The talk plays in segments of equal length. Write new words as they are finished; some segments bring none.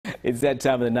It's that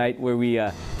time of the night where we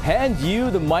hand you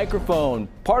the microphone.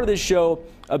 Part of this show,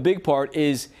 a big part,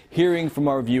 is hearing from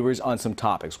our viewers on some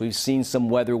topics. We've seen some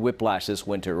weather whiplash this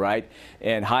winter, right?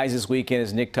 And highs this weekend,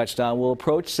 as Nick touched on, will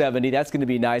approach 70. That's going to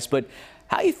be nice. But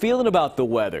how are you feeling about the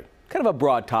weather? Kind of a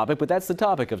broad topic, but that's the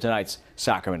topic of tonight's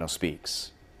Sacramento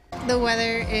Speaks. The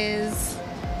weather is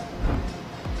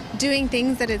doing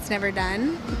things that it's never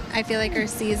done. I feel like our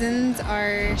seasons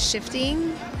are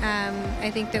shifting.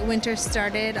 I think that winter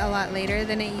started a lot later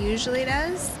than it usually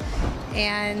does,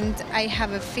 and I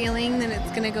have a feeling that it's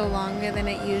going to go longer than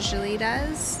it usually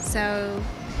does. So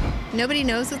nobody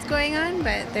knows what's going on,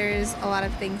 but there's a lot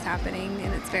of things happening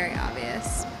and it's very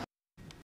obvious.